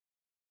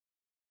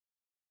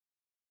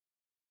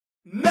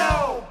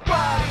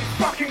Nobody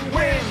fucking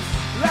wins.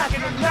 Like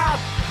it or not,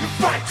 you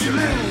fight to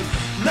lose.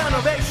 None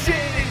of that shit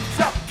is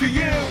up to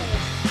you.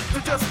 So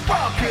just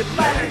fuck it,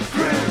 let it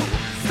through.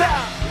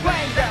 Stop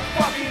playing that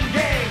fucking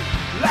game.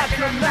 Like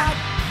it or not,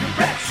 you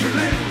bet you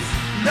lose.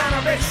 None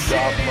of that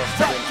shit is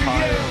up to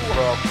you.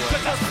 So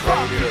just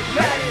fuck it,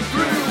 let it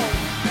through.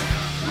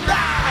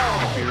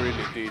 Now! He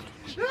really did.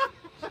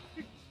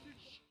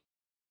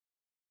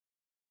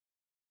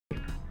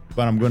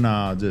 But I'm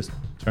gonna just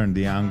turn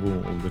the angle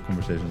of the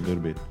conversation a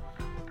little bit.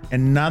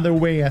 Another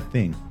way, I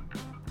think,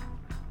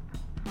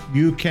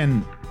 you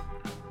can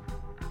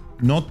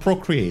not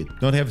procreate,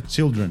 not have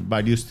children,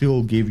 but you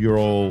still give your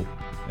all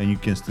and you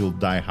can still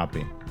die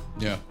happy.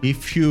 Yeah.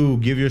 If you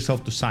give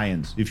yourself to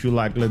science, if you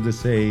like, let's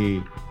just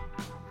say,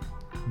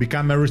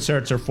 become a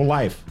researcher for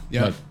life.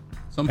 Yeah. Like,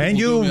 Some and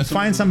people you do, yeah,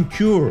 find some some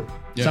cure,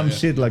 Yeah, some yeah.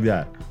 shit like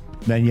that,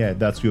 then yeah,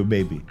 that's your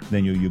baby.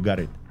 Then you got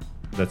it.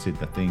 That's it.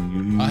 I think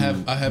you I have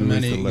you reach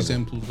many the level.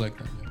 examples like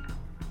that. Yeah.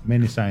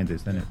 Many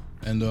scientists, and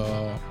And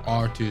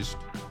artists,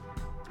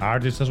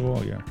 artists as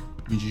well. Yeah,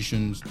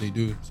 musicians, they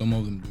do. Some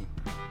of them do.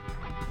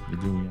 they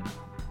do. Yeah,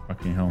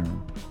 fucking hell,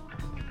 man.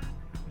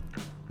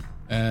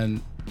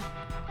 And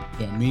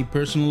yeah, me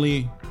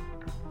personally,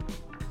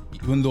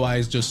 even though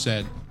I just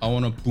said I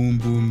want to boom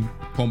boom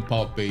pump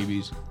out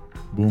babies,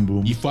 Boom,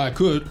 boom. if I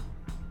could,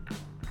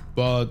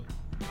 but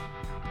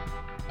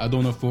I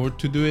don't afford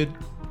to do it.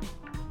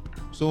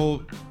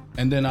 So,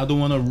 and then I don't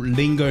want to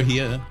linger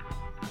here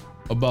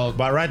about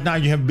But right now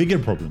you have bigger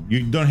problem.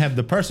 You don't have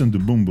the person to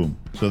boom boom.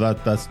 So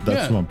that's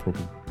Yeah. one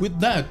problem. with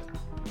that.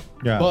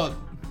 Yeah. But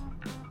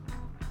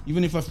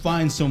even if I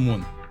find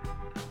someone,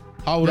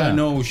 how would I Yeah.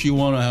 know she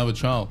want to have a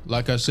child?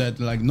 Like I said,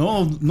 like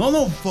no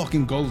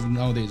fucking girls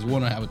nowadays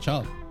want to have a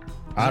child.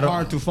 It's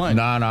hard to find.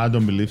 No, I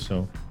don't believe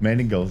so.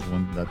 Many girls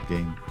want that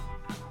game.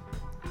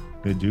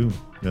 They do.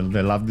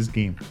 They love this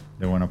game.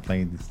 They want to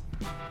play this.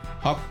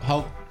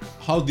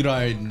 How did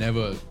I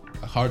never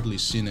hardly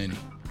seen any?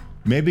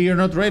 Maybe you're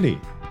not ready.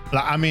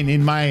 I mean,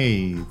 in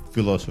my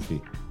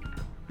philosophy.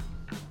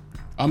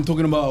 I'm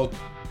talking about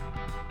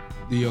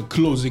the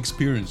close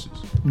experiences.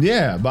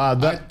 Yeah,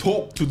 but I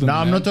talk to them. now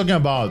I'm man. not talking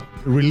about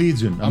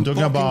religion. I'm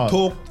talking about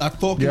talk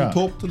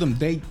to them.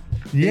 They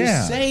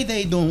Yeah. say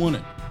they don't want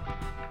it.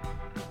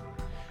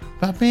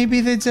 But maybe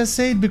they just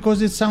say it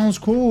because it sounds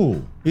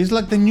cool. It's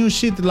like the new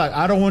shit, like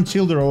I don't want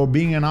children, or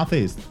being an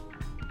atheist,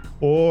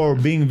 or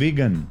being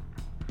vegan,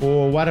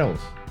 or what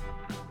else?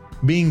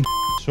 Being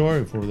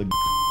sorry for the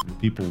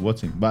people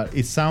watching, but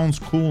it sounds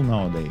cool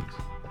nowadays.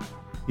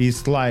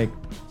 It's like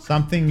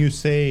something you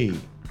say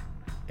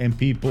and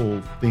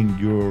people think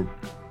you're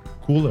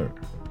cooler.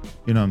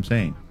 You know what I'm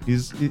saying?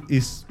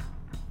 It's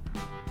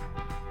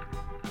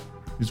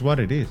what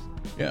it is.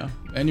 Yeah.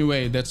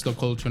 Anyway, that's the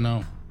culture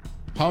now.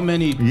 How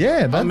many?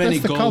 Yeah, how many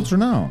that's the girls- culture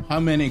now. How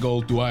many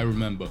girls do I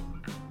remember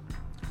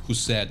who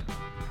said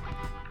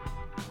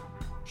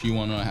she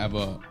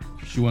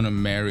wanna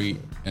marry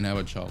and have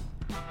a child?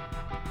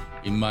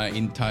 In my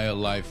entire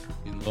life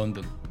in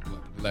London,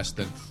 like less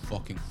than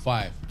fucking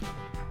 5.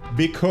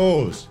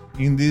 Because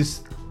in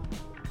this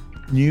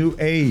new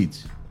age,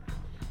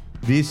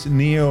 this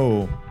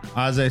neo,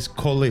 as I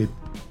call it,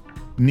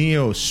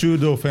 neo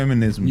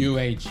pseudo-feminism, New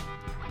age.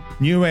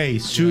 new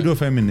age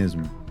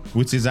pseudo-feminism,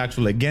 which is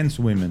actually against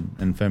women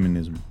and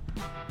feminism,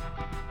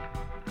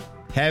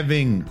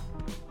 having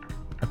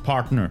a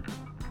partner,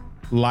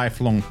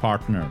 lifelong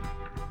partner,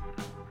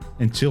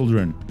 and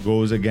children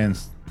goes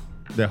against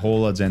the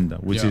whole agenda,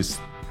 which Yeah. is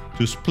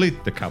to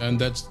split the couple. And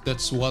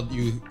that's what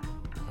you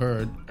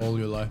heard all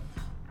your life.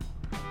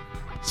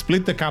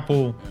 Split the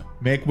couple,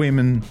 make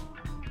women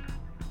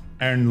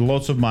earn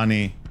lots of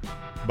money,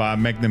 but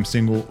make them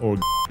single or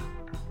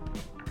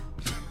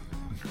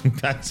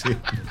that's it.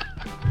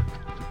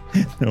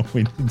 No,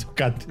 we need to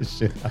cut this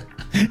shit out.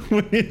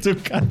 We need to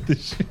cut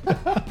this shit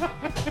out.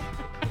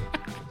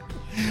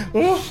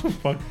 Oh,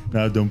 fuck.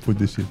 No, don't put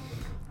this shit.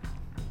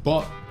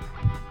 But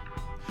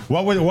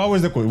What was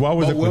the question? What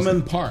was the question?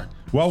 women part.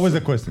 What was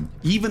the question?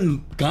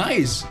 Even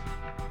guys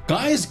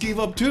give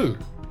up too.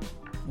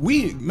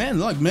 Men.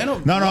 No, men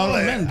give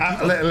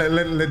up.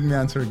 let me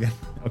answer again.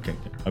 Okay,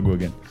 I'll go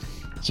again.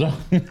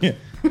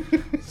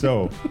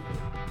 So,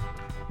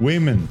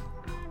 women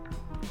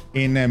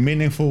in a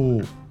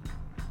meaningful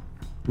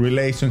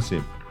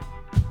relationship,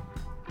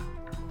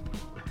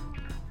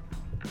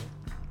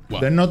 Wow.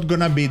 they're not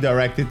gonna be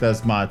directed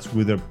as much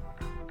with their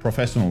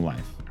professional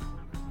life.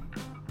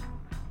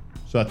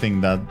 So I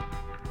think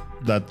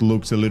that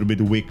looks a little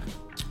bit weak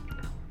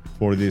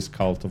for this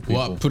cult of people.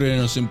 Well, put it in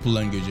a simple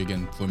language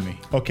again for me.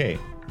 Okay,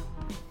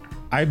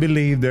 I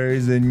believe there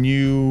is a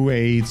new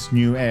age,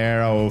 new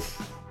era of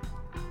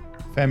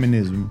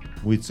feminism,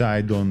 which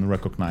I don't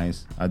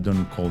recognize. I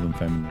don't call them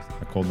feminists.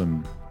 I call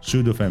them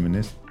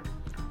pseudo-feminists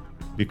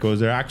because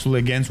they're actually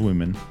against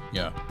women.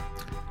 Yeah.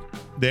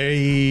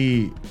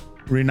 They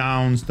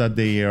renounce that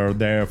they are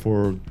there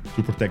to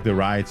protect their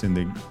rights, and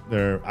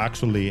they're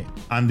actually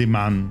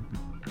on-demand,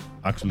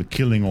 actually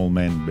killing all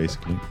men,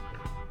 basically.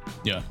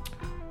 Yeah.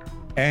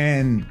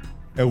 And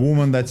a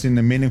woman that's in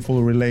a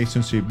meaningful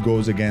relationship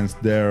goes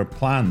against their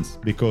plans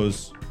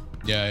because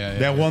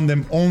they want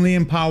them only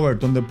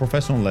empowered on the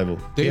professional level.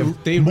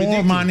 They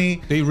more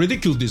money. They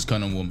ridicule this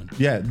kind of woman.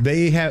 Yeah,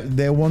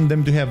 they want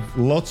them to have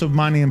lots of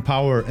money and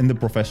power in the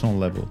professional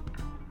level.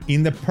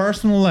 In the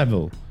personal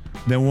level,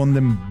 they want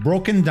them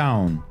broken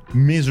down,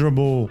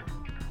 miserable,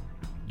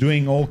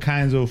 doing all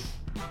kinds of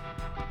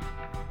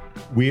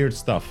weird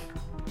stuff,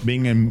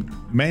 being in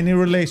many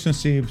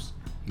relationships.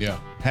 Yeah.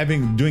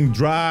 Doing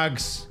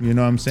drugs, you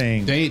know what I'm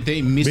saying?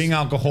 Being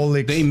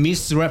alcoholics. They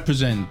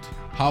misrepresent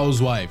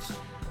housewives.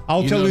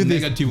 I'll tell you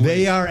this,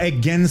 they are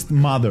against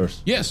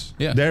mothers. Yes,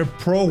 yeah. They're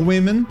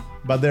pro-women,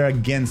 but they're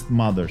against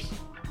mothers.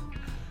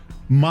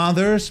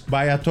 Mothers,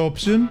 by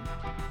adoption,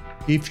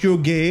 if you're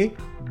gay,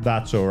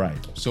 that's all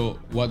right. So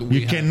what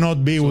you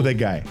cannot be with a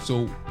guy.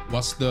 So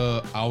what's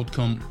the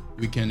outcome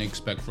we can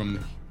expect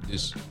from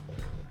this?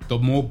 The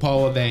more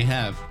power they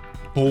have,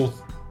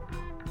 both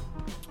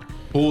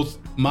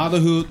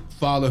motherhood,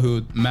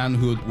 fatherhood,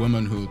 manhood,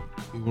 womanhood,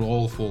 it will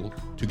all fall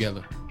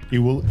together. It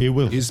will.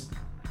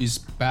 It's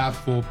bad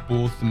for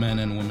both men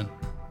and women.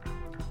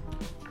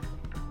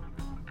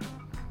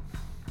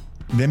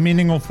 The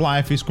meaning of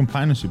life is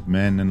companionship,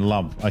 man, and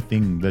love. I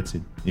think that's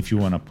it. If you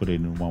want to put it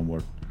in one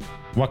word,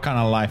 what kind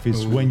of life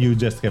is when you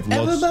just have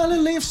lots? Everybody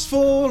lives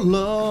for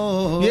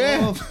love.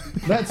 Yeah,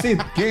 that's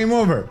it. Game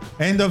over.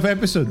 End of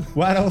episode.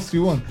 What else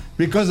you want?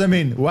 Because I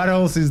mean, what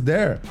else is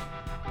there?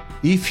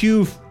 If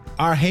you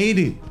are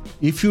hated,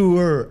 if you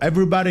were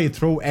everybody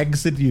throw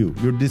eggs at you,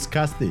 you're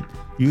disgusted.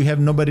 You have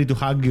nobody to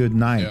hug you at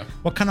night. Yeah.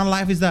 What kind of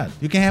life is that?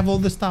 You can have all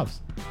the stuff.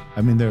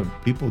 I mean, there are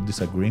people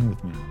disagreeing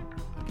with me,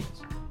 I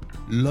guess.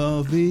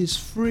 Love is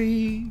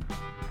free.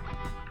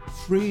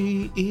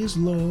 Free is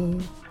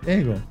love. There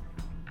you go.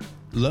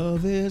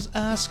 Love is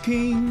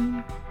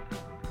asking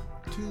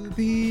to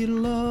be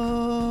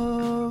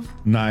loved.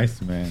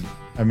 Nice, man.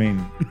 I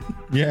mean,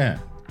 yeah.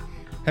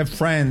 Have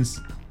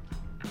friends.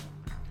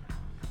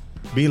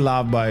 Be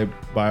loved by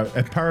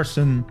a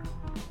person.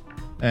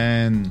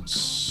 And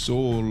so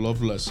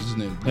loveless,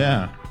 isn't it?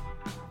 Yeah.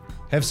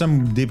 Have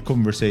some deep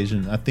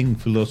conversation. I think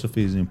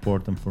philosophy is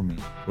important for me,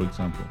 for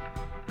example.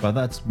 But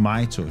that's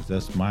my choice.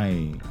 That's my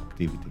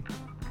activity.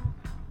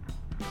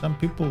 Some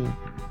people,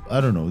 I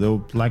don't know, they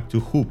would like to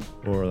hoop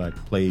or like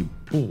play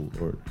pool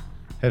or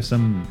have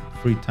some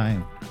free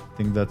time. I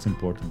think that's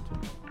important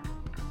too.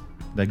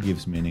 That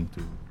gives meaning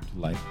to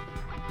life.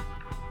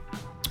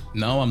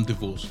 Now I'm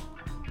divorced.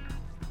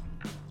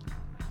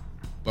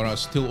 But I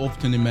still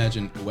often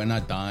imagine when I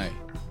die.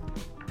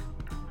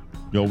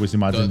 You always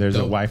imagine there's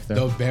a wife there?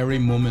 The very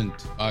moment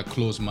I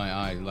close my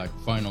eye, like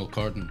final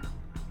curtain,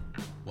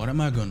 what am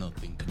I gonna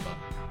think about?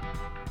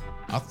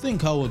 I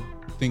think I would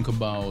think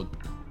about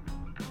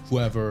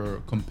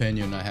whoever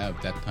companion I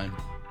have that time.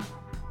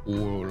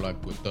 Or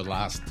like with the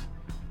last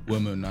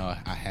woman I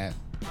had.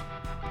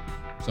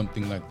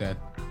 Something like that.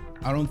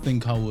 I don't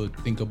think I would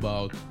think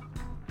about,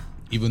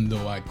 even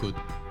though I could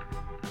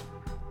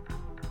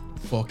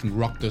fucking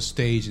rock the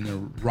stage in a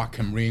Rock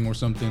am Ring or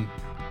something,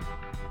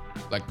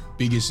 like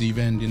biggest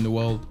event in the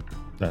world.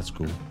 That's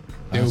cool.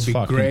 That would be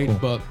great, cool.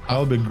 but that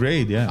would be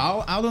great.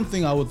 Yeah. I don't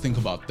think I would think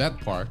about that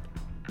part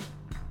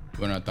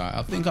when I die.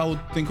 I think I would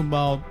think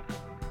about.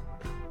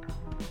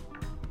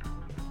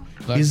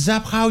 Like, is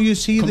that how you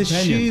see the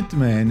companion. shit,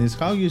 man? Is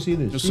how you see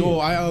the shit. So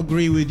I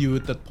agree with you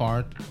with that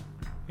part.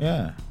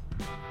 Yeah.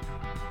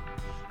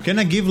 Can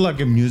I give like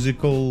a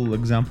musical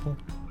example?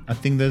 I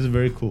think that's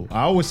very cool.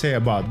 I always say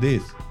about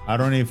this. I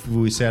don't know if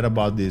we said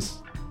about this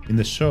in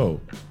the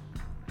show.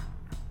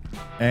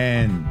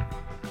 And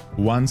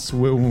once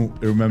we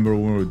remember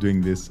when we were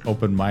doing this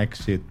open mic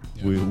shit,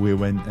 we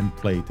went and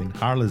played in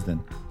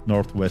Harlesden,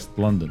 Northwest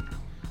London.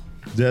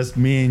 Just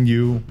me and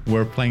you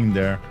were playing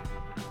there.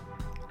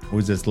 It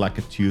was just like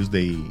a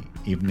Tuesday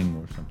evening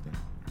or something.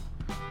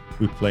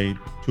 We played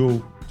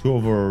two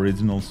of our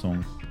original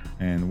songs,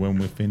 and when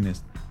we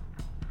finished,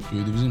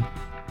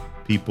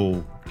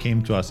 people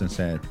came to us and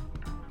said,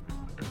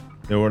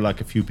 there were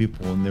like a few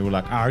people and they were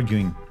like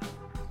arguing.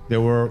 They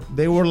were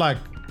like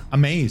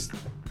amazed.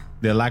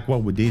 They liked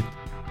what we did.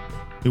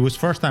 It was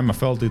first time I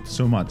felt it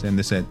so much, and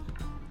they said,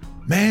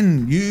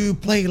 man, you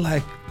play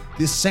like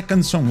this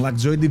second song like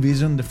Joy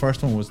Division. The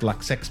first one was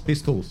like Sex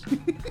Pistols.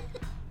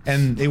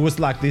 And it was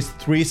like these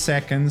 3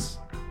 seconds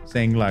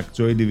saying like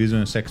Joy Division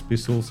and Sex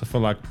Pistols. I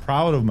felt like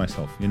proud of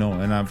myself, you know,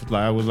 and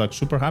I was like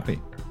super happy.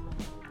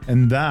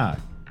 And that,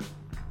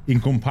 in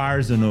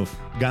comparison of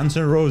Guns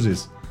N'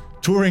 Roses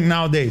touring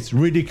nowadays,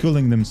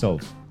 ridiculing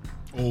themselves.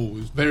 Oh,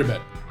 it's very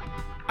bad.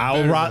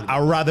 I'd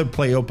rather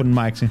play open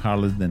mics in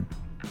Harlesden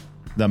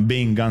than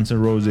being Guns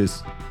N'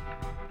 Roses.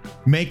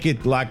 Make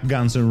it like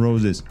Guns N'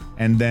 Roses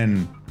and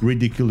then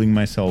ridiculing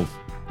myself,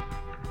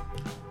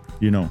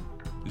 you know,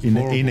 in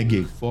a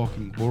gig. It's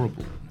fucking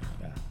horrible.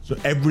 Yeah. So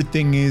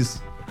everything is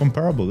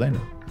comparable, then.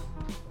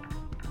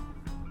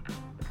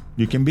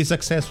 You can be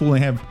successful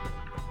and have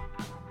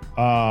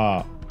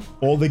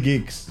all the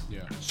gigs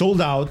sold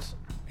out,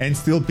 and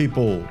still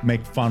people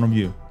make fun of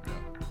you. Yeah.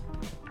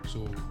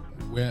 So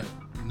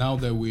now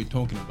that we're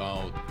talking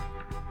about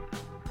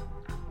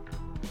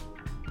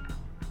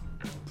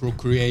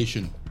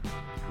procreation,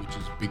 which is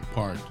a big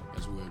part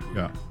as well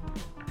Yeah.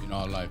 in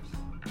our lives.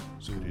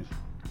 So,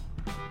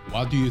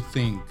 what do you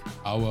think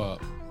our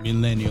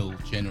millennial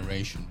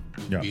generation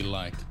will Yeah. be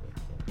like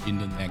in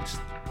the next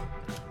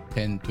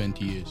 10,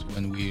 20 years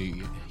when we're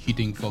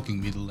hitting fucking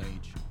middle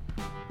age?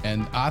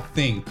 And I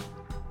think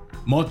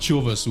much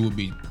of us will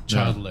be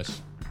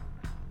childless.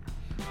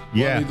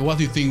 Yeah. What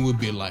do you think would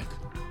be like?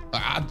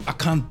 I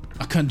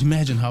can't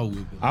imagine how it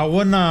would be. I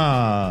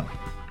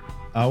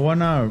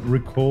wanna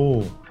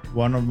recall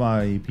one of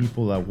my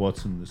people that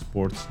watching the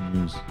sports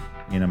news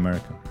in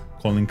America,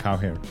 Colin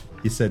Cowherd.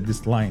 He said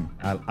this line.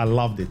 I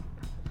loved it.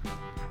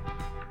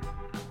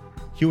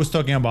 He was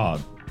talking about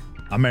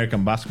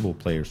American basketball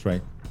players,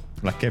 right?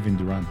 Like Kevin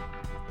Durant.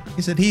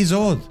 He said he's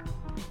old.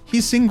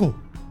 He's single.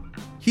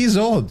 He's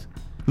old.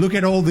 Look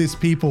at all these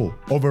people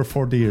over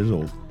 40 years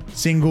old.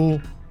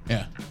 Single,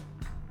 Yeah,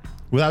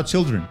 without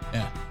children.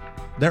 yeah,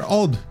 They're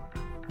old.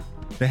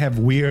 They have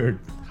weird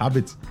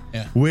habits.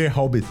 Yeah. Weird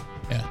hobbies.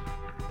 yeah.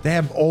 They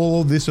have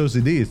all these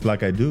OCDs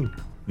like I do,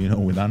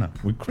 with Anna.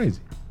 We're crazy.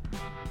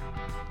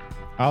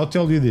 I'll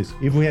tell you this.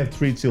 If we have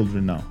 3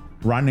 children now,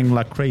 running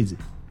like crazy,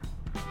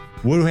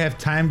 will we have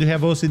time to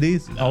have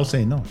OCDs? No. I'll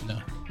say no. No,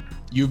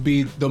 you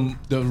be the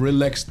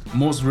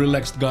most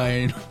relaxed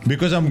guy.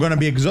 Because I'm going to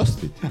be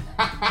exhausted.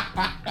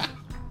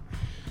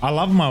 I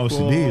love my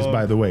OCDs,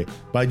 by the way.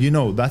 But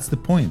that's the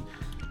point.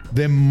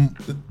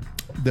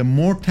 The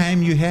more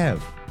time you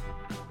have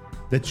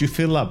that you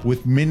fill up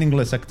with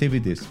meaningless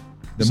activities,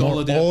 the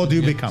more odd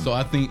you become. So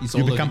I think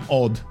you become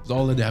odd. It's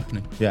already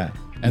happening. Yeah.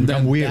 And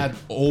become then weird. that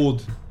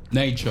old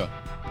nature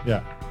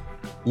Yeah.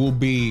 will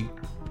be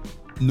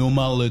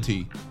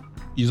normality.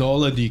 Is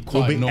already Will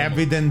quite be normal.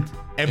 evident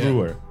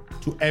everywhere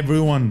to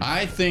everyone.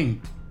 I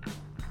think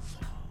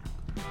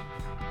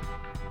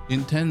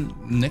in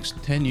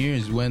next 10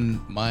 years when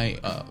my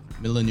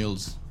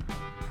millennials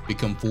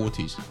become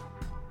 40s,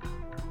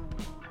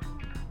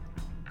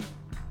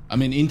 I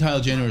mean entire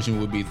generation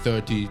will be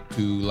 30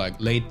 to like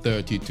late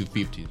 30 to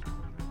 50.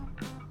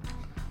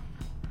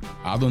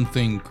 I don't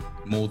think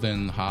more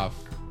than half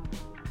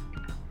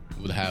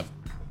would have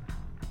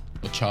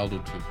a child or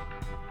two,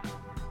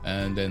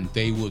 and then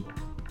they would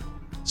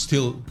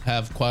still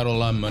have quite a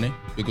lot of money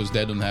because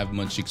they don't have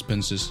much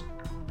expenses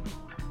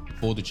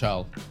for the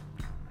child.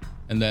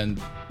 And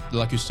then,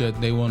 like you said,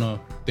 they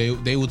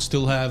would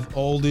still have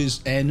all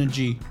this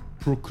energy,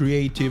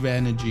 procreative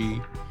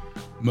energy,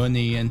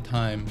 money and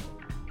time.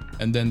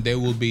 And then there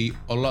will be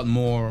a lot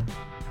more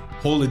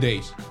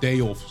holidays,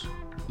 day offs,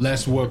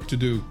 less work to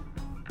do.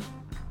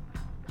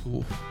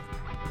 So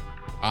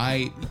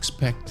I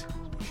expect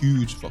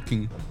huge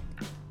fucking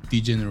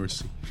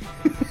degeneracy.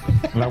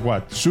 Like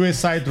what?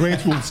 Suicide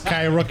rates will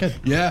skyrocket.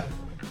 Yeah.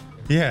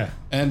 Yeah.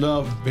 And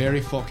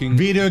very fucking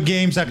Video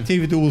games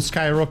activity will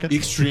skyrocket.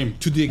 extreme,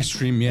 to the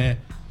extreme, yeah.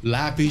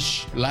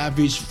 Lavish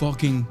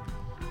fucking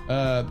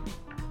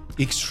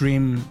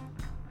extreme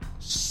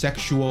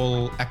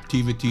sexual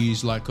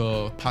activities, like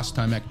a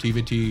pastime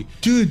activity.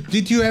 Dude,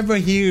 did you ever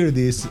hear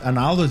this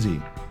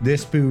analogy? The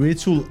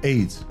spiritual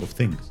age of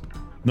things,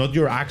 not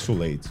your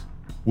actual age.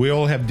 We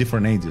all have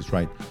different ages,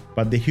 right?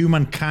 But the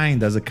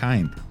humankind as a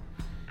kind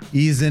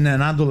is in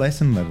an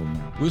adolescent level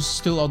now. We're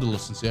still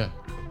adolescents, yeah.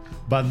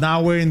 But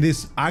now we're in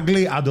this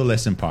ugly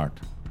adolescent part.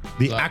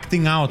 The Like-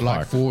 acting out Like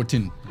part.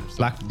 14.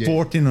 Like Yeah.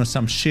 14 or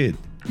some shit.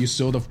 You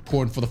saw the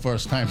porn for the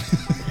first time.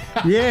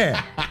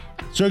 Yeah.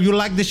 So you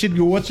like the shit,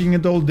 you're watching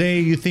it all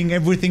day, you think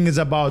everything is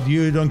about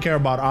you, you don't care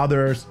about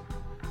others.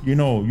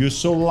 You're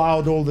so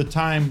loud all the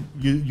time,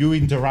 you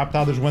interrupt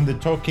others when they're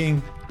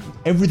talking.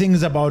 Everything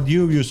is about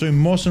you, you're so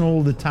emotional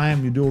all the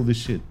time, you do all this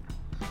shit.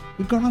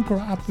 We're gonna grow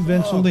up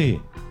eventually.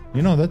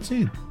 That's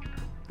it.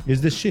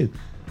 It's the shit.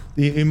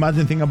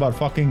 Imagine thinking about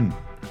fucking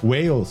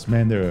whales,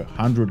 man, they're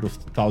hundreds of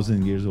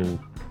thousands years old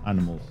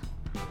animals.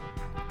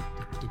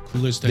 The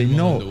coolest They animal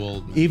know, in the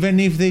world, man. even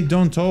if they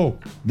don't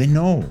talk, they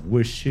know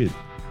we're shit.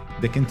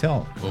 They can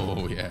tell.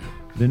 Oh, yeah.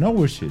 They know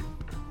we're shit.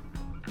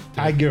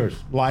 Tigers,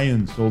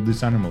 lions, all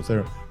these animals,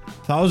 they're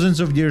thousands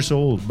of years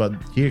old, but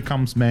here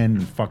comes man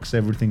and fucks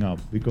everything up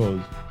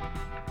because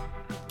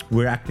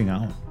we're acting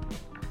out.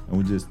 And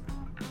we're just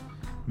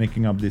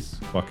making up these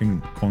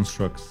fucking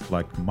constructs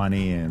like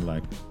money and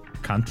like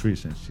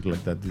countries and shit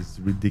like that. This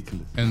is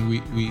ridiculous. And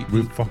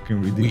We're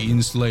fucking ridiculous. we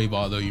enslave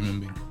other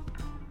human beings.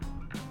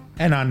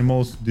 And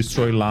animals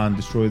destroy land,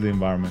 destroy the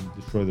environment,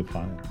 destroy the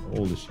planet,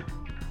 all the shit.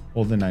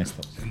 All the nice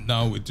stuff. And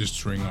now we're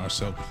destroying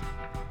ourselves.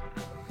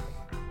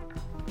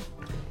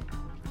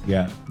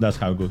 Yeah, that's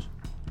how it goes.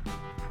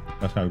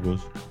 That's how it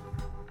goes.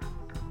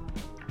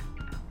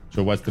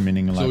 So what's the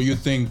meaning in life?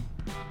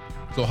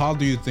 So how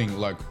do you think,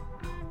 like,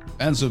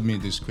 answer me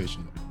this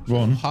question. Go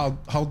on.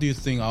 How do you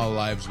think our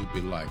lives would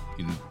be like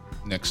in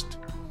next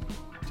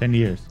 10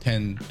 years.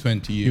 10,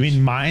 20 years? You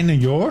mean mine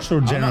and yours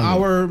or generally?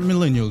 Our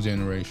millennial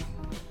generation.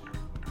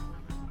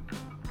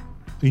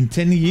 In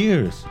 10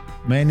 years.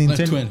 Man, in Like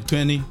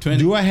 10 20.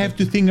 Do I have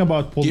to think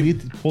about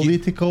Give-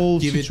 political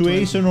give it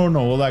situation or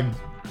no? Like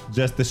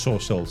just the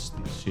social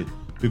shit?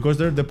 Because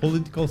they're the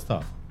political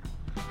stuff.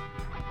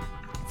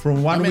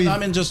 from what I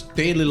mean, just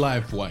daily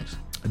life wise.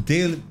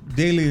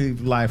 daily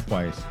life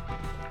wise,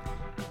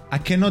 I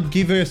cannot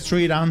give a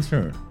straight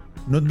answer.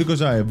 Not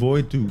because I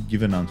avoid to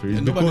give an answer. It's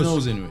And because nobody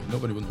knows anyway.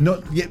 Nobody will know.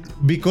 not yet.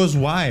 Because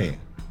why?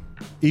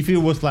 If it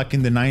was like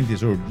in the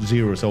 90s or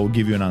zeros, I will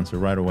give you an answer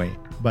right away.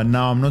 But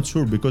now I'm not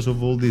sure because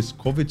of all this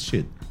COVID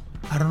shit.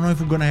 I don't know if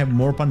we're gonna have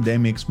more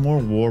pandemics, more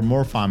war,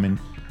 more famine,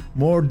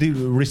 more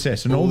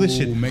recession, all this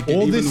shit. Make it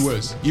all even this,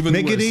 worse.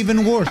 Make it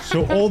even worse.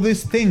 So all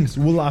these things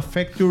will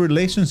affect your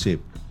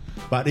relationship.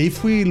 But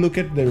if we look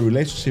at the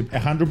relationship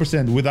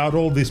 100% without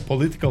all this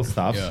political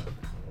stuff,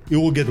 it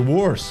will get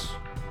worse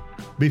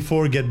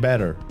before it get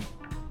better.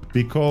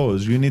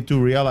 Because you need to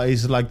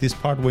realize like this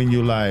part when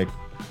you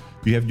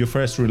have your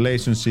first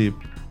relationship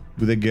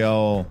with a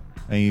girl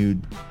and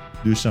you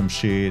do some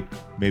shit,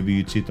 maybe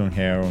you cheat on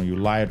her or you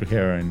lie to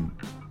her and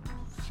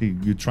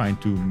you're trying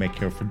to make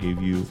her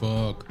forgive you.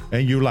 Fuck.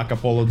 And you like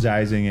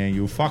apologizing and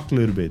you fucked a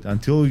little bit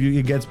until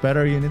it gets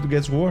better. You need to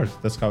get worse.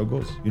 That's how it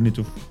goes. You need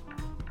to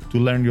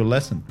learn your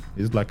lesson.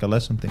 It's like a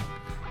lesson thing.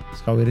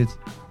 That's how it is.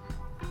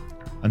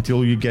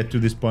 Until you get to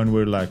this point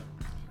where like.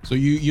 So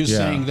you're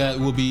saying that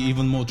will be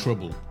even more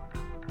trouble.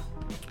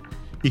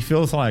 It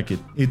feels like it.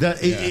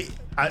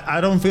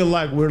 I don't feel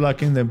like we're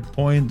like in the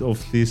point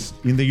of this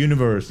in the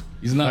universe.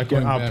 It's not like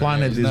going our better.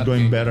 planet It's is not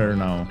going getting better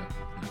now.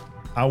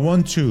 I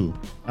want to.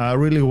 I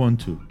really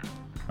want to.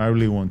 I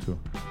really want to.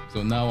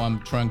 So now I'm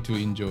trying to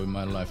enjoy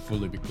my life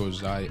fully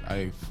because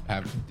I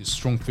have this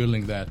strong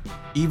feeling that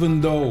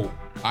even though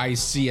I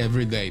see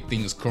every day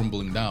things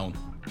crumbling down,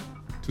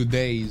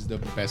 today is the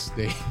best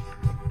day.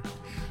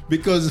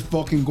 Because it's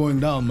fucking going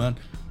down, man.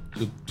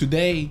 So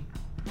today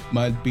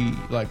might be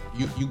like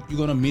you're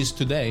gonna miss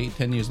today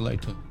 10 years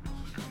later.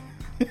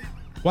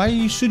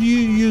 Why should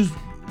you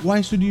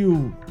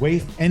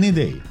waste any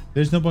day?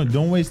 There's no point.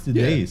 Don't waste the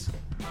days.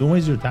 Don't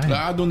waste your time.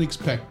 I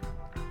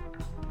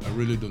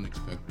really don't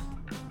expect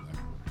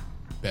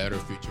better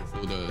future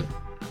for the.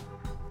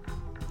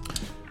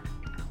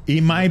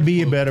 It might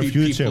be a better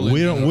future. people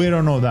in We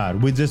don't know that.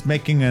 We're just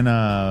making an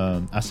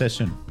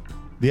assessment.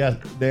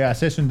 The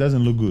assessment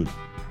doesn't look good.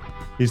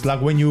 It's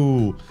like when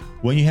you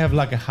have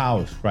like a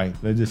house, right?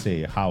 Let's just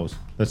say a house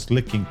that's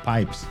leaking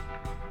pipes.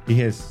 It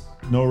has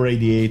no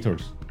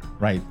radiators,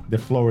 right? The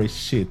floor is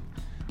shit.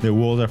 The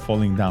walls are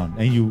falling down,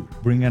 and you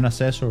bring an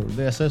assessor.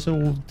 The assessor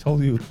will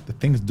tell you the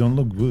things don't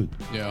look good.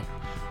 Yeah.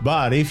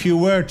 But if you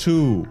were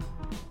to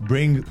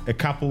bring a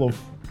couple of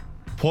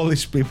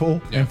Polish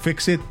people and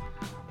fix it,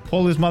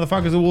 Polish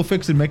motherfuckers will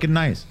fix it, make it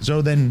nice.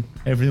 So then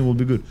everything will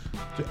be good.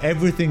 So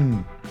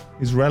everything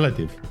is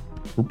relative.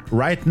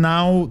 Right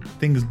now,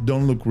 things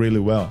don't look really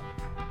well.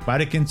 But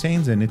it can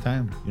change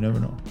anytime. You never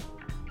know.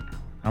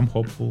 I'm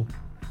hopeful.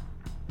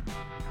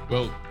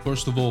 Well,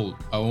 first of all,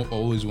 I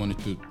always wanted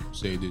to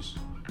say this.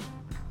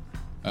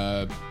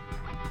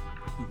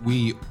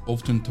 We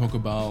often talk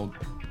about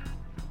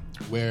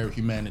where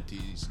humanity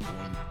is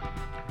going,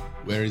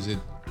 where is it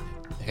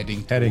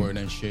heading toward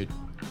and shit.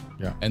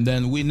 Yeah. And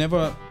then we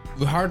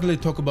hardly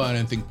talk about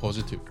anything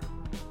positive,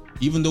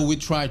 even though we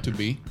try to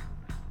be.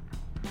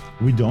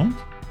 We don't.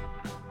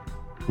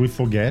 We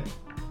forget.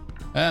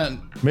 And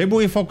maybe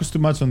we focus too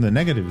much on the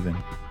negative then.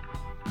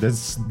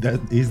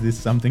 Is this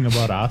something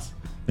about us?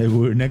 Maybe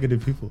we're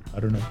negative people.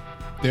 I don't know.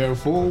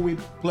 Therefore, we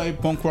play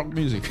punk rock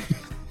music.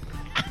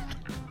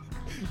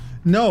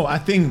 No, I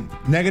think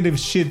negative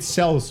shit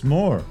sells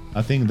more.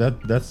 I think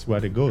that's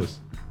what it goes.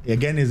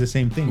 Again, it's the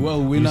same thing.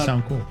 Well, you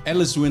sound cool. At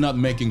least we're not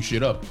making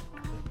shit up.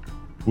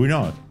 We're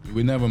not.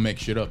 We never make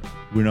shit up.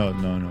 We're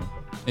not. No.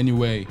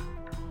 Anyway,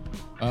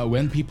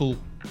 when people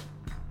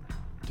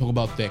talk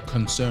about their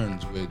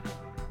concerns with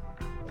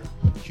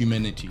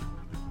humanity,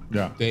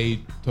 they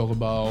talk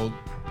about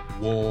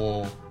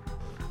war,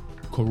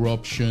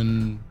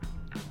 corruption,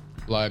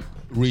 like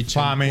rich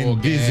famine, and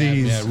poor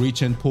disease, gap,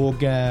 rich and poor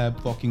gap,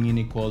 fucking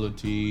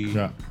inequality,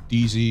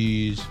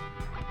 disease,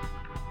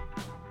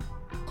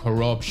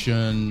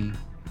 corruption,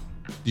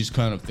 these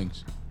kind of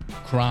things,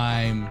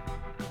 crime.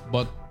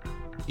 But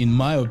in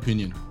my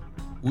opinion,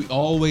 we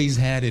always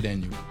had it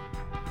anyway.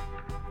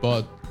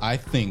 But I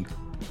think,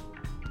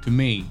 to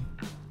me,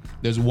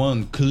 there's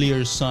one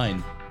clear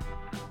sign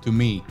to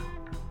me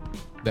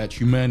that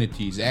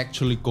humanity is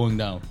actually going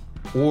down,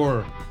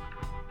 or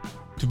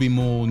to be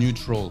more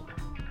neutral,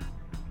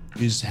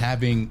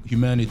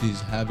 humanity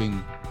is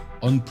having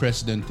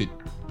unprecedented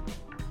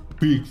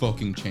big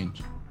fucking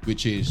change,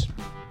 which is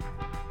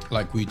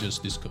like we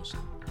just discussed.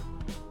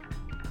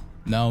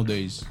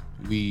 Nowadays,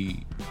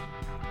 we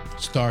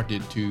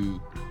started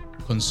to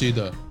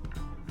consider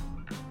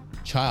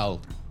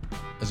child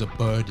as a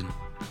burden.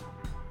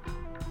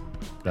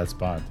 That's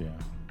bad, yeah.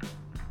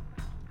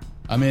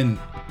 I mean,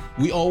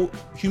 we all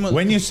human.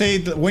 When you say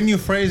it, when you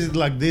phrase it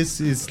like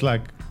this, it's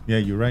like, yeah,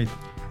 you're right.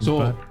 It's so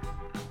bad.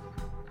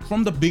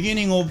 From the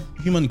beginning of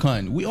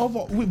humankind,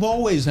 we've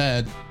always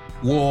had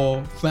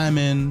war,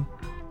 famine,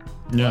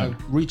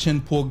 rich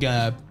and poor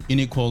gap,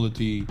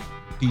 inequality,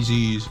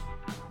 disease.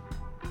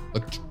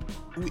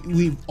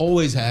 We've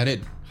always had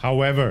it.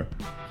 However,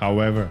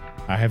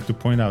 I have to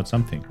point out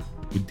something.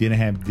 we didn't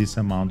have this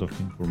amount of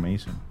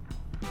information.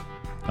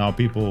 Now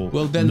people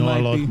Well, then know a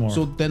might lot be more.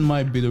 so. That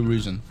might be the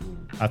reason.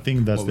 I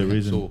think that's what the we had.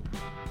 reason. So,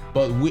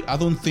 but I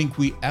don't think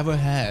we ever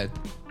had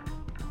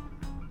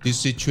this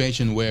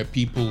situation where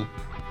people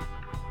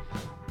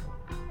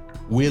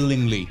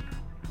willingly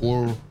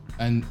or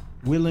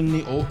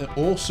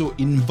also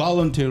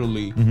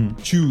involuntarily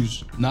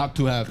choose not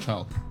to have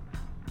child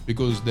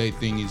because they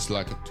think it's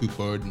like too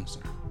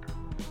burdensome.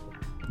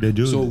 They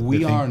do. So they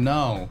think-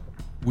 now,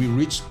 we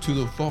reached to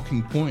the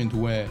fucking point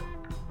where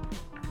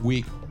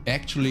we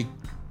actually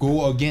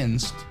go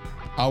against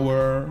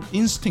our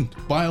instinct,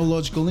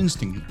 biological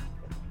instinct.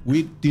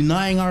 We're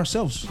denying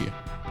ourselves here.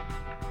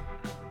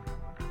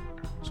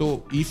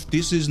 So if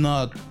this is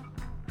not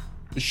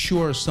a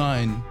sure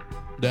sign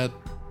that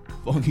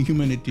fucking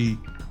humanity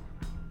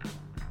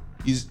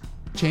is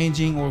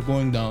changing or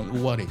going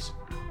down, what is?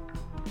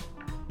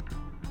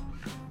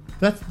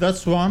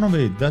 That's one of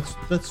it.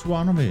 That's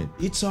one of it.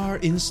 It's our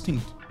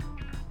instinct.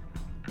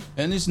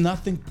 And it's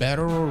nothing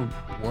better or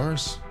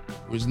worse.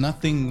 There's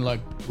nothing like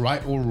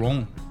right or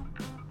wrong.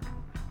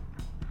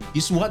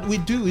 It's what we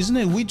do, isn't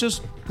it? We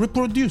just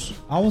reproduce.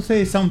 I will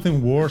say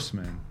something worse,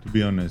 man. To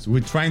be honest,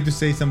 we're trying to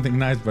say something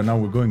nice, but now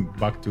we're going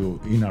back to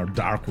in our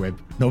dark web.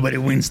 Nobody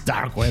wins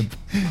dark web.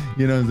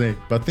 You know what I'm saying?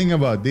 But think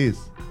about this.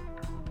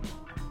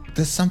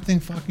 There's something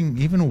fucking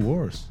even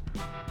worse.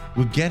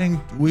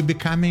 We're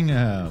becoming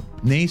a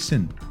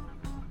nation.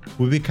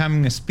 We're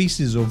becoming a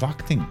species of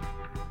acting.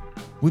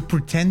 We're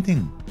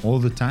pretending all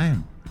the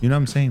time. You know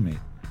what I'm saying, mate?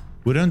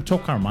 We don't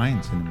talk our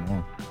minds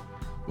anymore.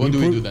 What do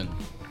we do then?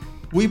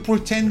 We're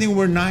pretending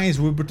we're nice.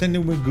 We're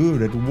pretending we're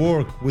good at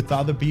work with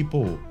other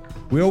people.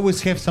 We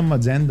always have some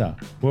agenda.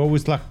 We're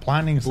always like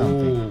planning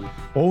something.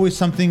 Always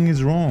something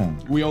is wrong.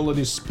 We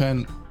already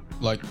spent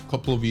like a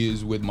couple of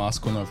years with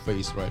mask on our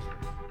face, right?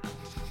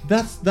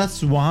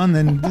 That's one,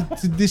 and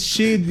this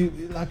shit,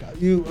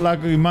 you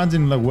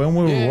imagine like when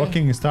we were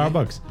working in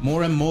Starbucks,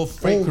 More and more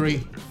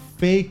fakery.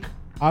 fake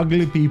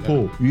ugly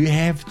people. You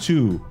have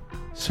to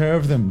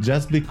serve them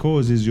just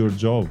because it's your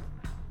job.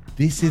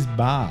 This is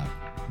bad.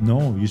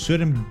 No, you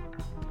shouldn't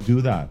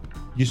do that.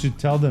 You should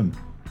tell them,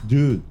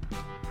 dude,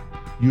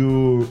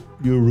 you're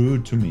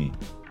rude to me.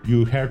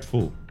 You're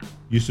hurtful.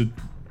 You should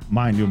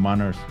mind your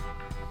manners.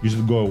 You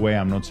should go away.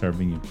 I'm not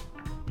serving you.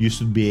 You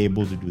should be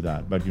able to do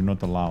that, but you're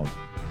not allowed.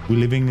 We're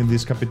living in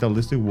this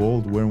capitalistic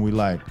world where we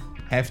like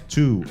have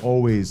to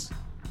always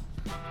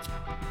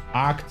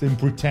act and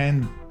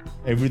pretend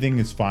everything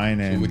is fine,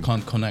 and We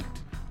can't connect.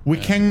 we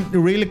can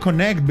really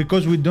connect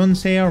because we don't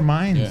say our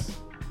minds. Yeah.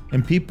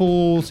 And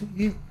people say,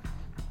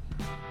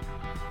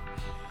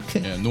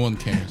 Yeah, no one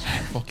cares.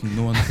 Fucking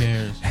no one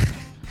cares.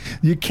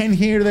 you can't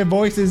hear their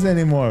voices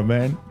anymore,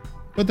 man.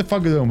 What the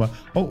fuck are you doing about?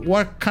 Oh,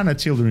 what kind of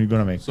children are you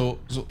gonna make? So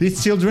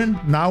These children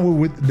now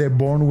they're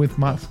born with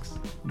masks.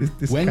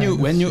 This when kind of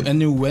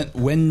shit.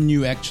 when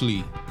you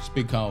actually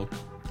speak out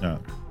Yeah.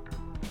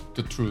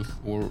 the truth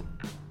or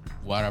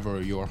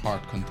whatever your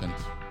heart content,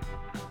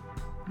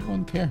 no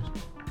one cares.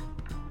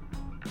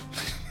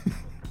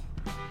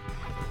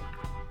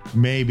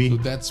 Maybe So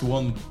that's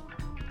one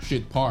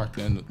shit part,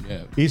 and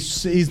yeah,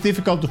 it's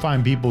difficult to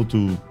find people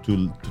to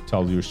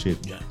tell your shit.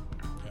 yeah.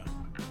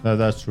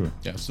 That's true.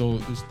 Yeah, so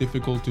it's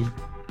difficult to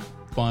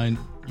find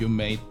your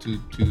mate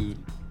to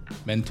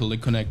mentally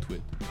connect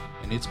with.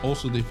 And it's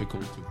also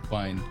difficult to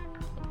find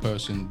a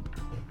person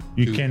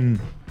You to- can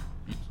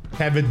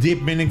have a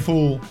deep,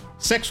 meaningful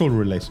sexual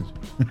relationship,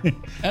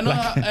 and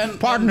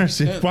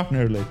partnership, partner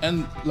relationship,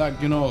 and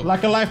like, you know,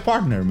 like a life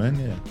partner, man.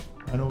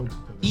 Yeah, I know what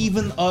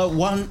you're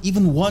talking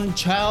even one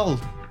child.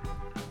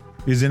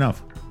 about. Is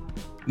enough.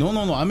 No.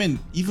 I mean,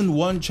 even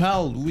one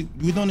child.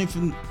 We don't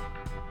even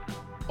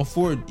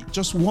afford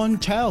just one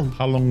child.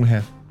 How long we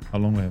have?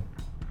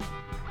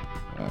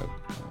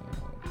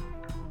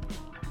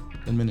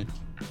 10 minutes.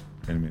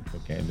 10 minutes.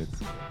 Okay,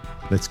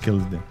 let's kill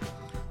it then.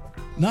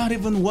 Not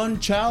even one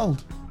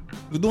child.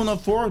 We don't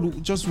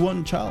afford just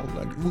one child.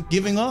 Like, we're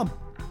giving up.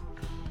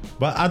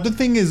 But I don't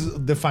think it's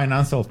the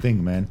financial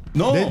thing, man.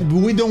 No.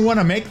 We don't want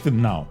to make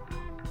them now.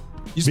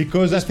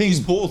 Because I think it's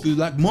both. It's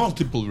like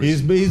multiple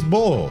reasons. it's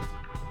both.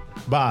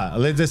 But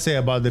let's just say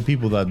about the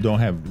people that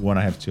don't want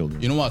to have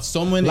children. You know what?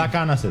 So many. Like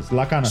Anna says.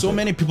 So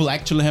many people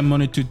actually have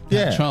money to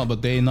Yeah. have child,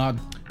 but they're not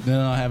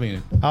having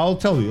it. I'll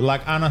tell you,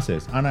 like Anna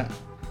says. Anna,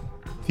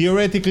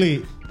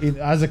 theoretically,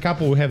 as a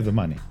couple, we have the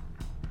money.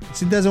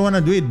 She doesn't want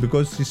to do it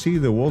because she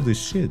sees the world is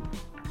shit.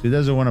 She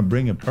doesn't want to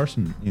bring a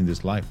person in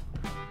this life.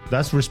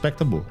 That's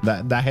respectable.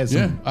 That has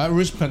Yeah, some, I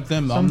respect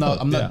them. some I'm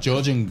thought, not yeah.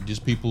 judging these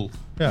people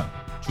yeah.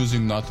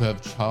 choosing not to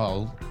have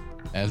child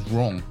as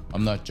wrong.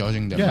 I'm not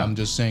judging them. Yeah. I'm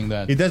just saying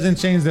that. It doesn't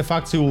change the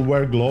fact she will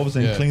wear gloves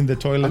and Yeah. clean the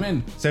toilet. I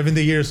mean,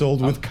 70 years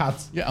old with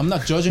cats. Yeah, I'm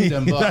not judging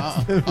them, but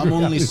That's the I'm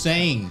only reality.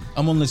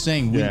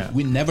 saying Yeah.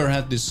 we never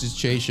had this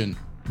situation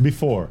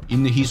Before.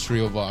 in the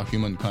history of our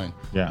humankind.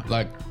 Yeah.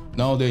 Like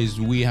nowadays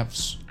we have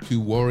to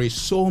worry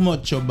so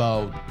much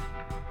about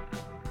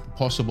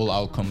possible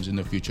outcomes in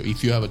the future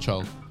if you have a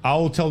child. I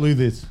will tell you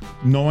this,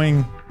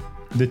 knowing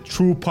the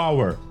true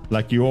power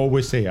Like you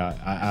always say,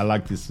 I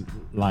like this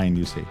line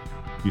you say.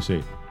 You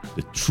say,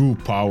 the true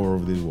power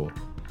of this world.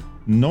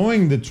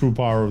 Knowing the true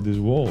power of this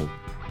world,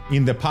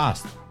 in the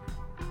past,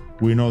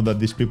 we know that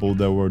these people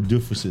that were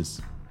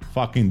doofuses,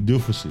 fucking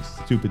doofuses,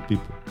 stupid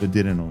people that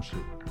didn't know shit.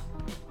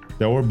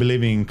 They were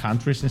believing in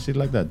countries and shit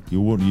like that.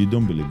 You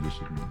don't believe this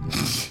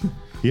shit.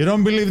 You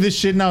don't believe this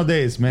shit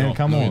nowadays, man. No,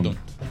 Come no, on. You don't.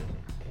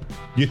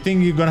 You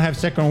think you're gonna have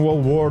Second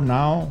World War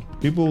now?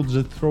 People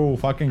just throw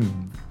fucking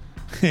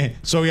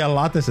soya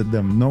lattes at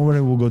them. Nobody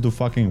will go to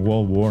fucking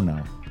World War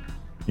now.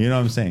 You know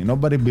what I'm saying?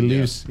 Nobody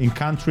believes in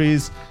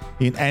countries,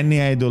 in any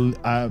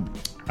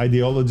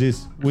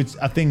ideologies, which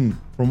I think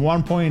from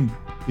one point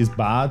is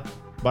bad,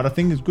 but I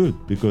think it's good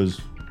because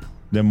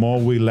the more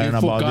we learn For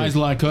about guys it,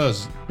 like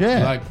us,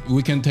 Yeah. like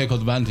we can take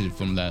advantage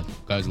from that.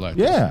 Guys like us.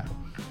 yeah,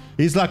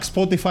 it's like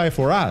Spotify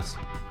for us.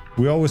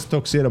 We always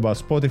talk shit about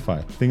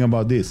Spotify. Think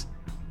about this,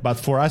 but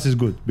for us it's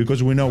good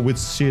because we know which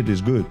shit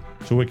is good,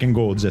 so we can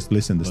go just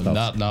listen to But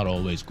stuff. not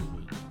always good.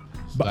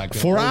 But Like,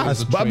 for always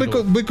us, a but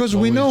trade-off. because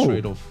we Always know,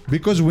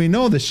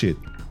 trade-off. the shit.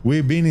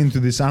 We've been into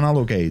this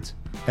analog age,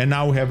 and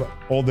now we have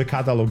all the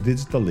catalog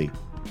digitally.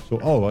 So,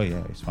 oh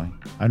yeah, it's fine.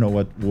 I know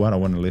what I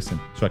want to listen,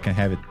 so I can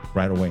have it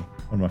right away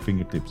on my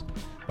fingertips.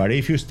 But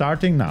if you're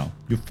starting now,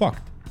 you're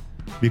fucked,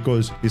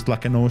 because it's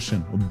like an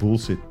ocean of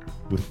bullshit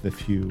with a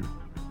few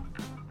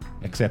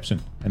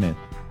exceptions in it.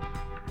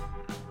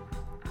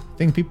 I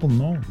think people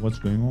know what's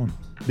going on.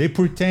 They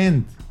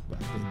pretend, but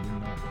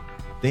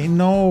they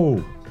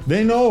know.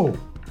 They know.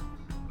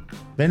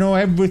 They know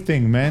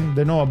everything, man.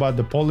 They know about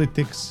the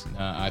politics.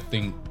 I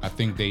think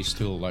they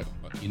still like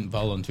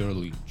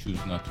involuntarily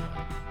choose not to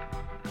have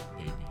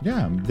baby.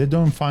 Yeah, they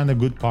don't find a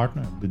good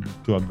partner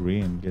to agree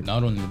and get.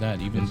 Not only that,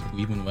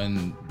 even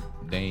when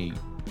they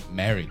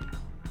married,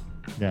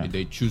 Yeah,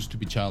 they choose to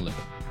be childless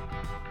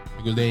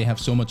because they have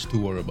so much to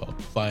worry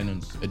about: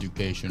 finance,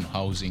 education,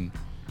 housing,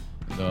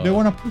 they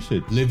want to push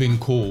it. living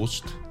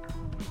cost,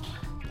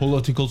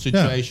 political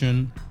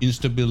situation,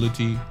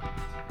 instability.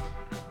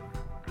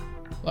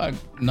 Like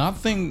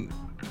nothing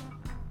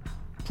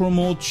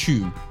promotes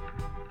you.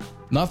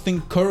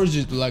 Nothing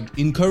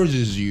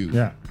encourages you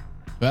Yeah,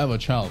 to have a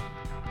child.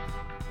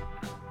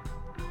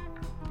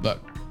 But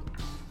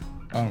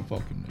I don't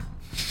fucking know.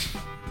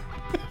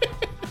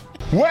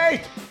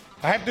 Wait!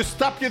 I have to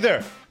stop you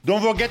there.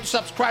 Don't forget to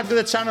subscribe to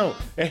the channel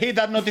and hit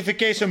that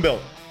notification bell.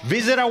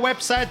 Visit our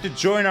website to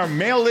join our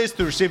mail list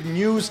to receive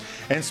news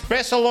and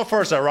special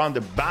offers around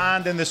the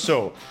band and the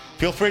show.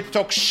 Feel free to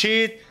talk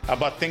shit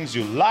about things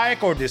you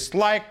like or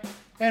dislike.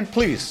 And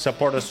please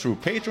support us through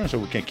Patreon so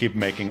we can keep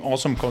making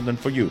awesome content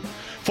for you.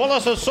 Follow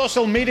us on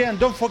social media and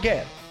don't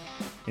forget,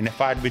 in a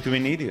fight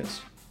between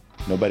idiots,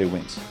 nobody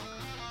wins.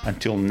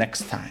 Until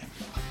next time.